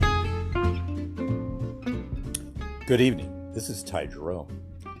Good evening. This is Ty Jerome.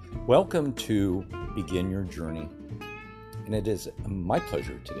 Welcome to Begin Your Journey. And it is my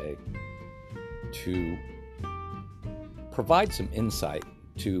pleasure today to provide some insight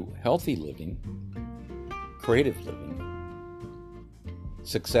to healthy living, creative living,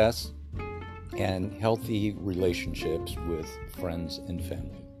 success, and healthy relationships with friends and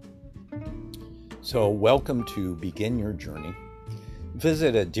family. So welcome to Begin Your Journey.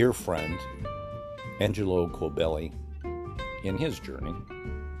 Visit a dear friend, Angelo Colbelli, in his journey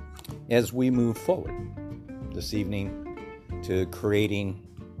as we move forward this evening to creating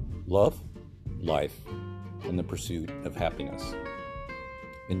love, life, and the pursuit of happiness.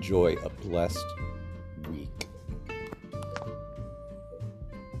 Enjoy a blessed week.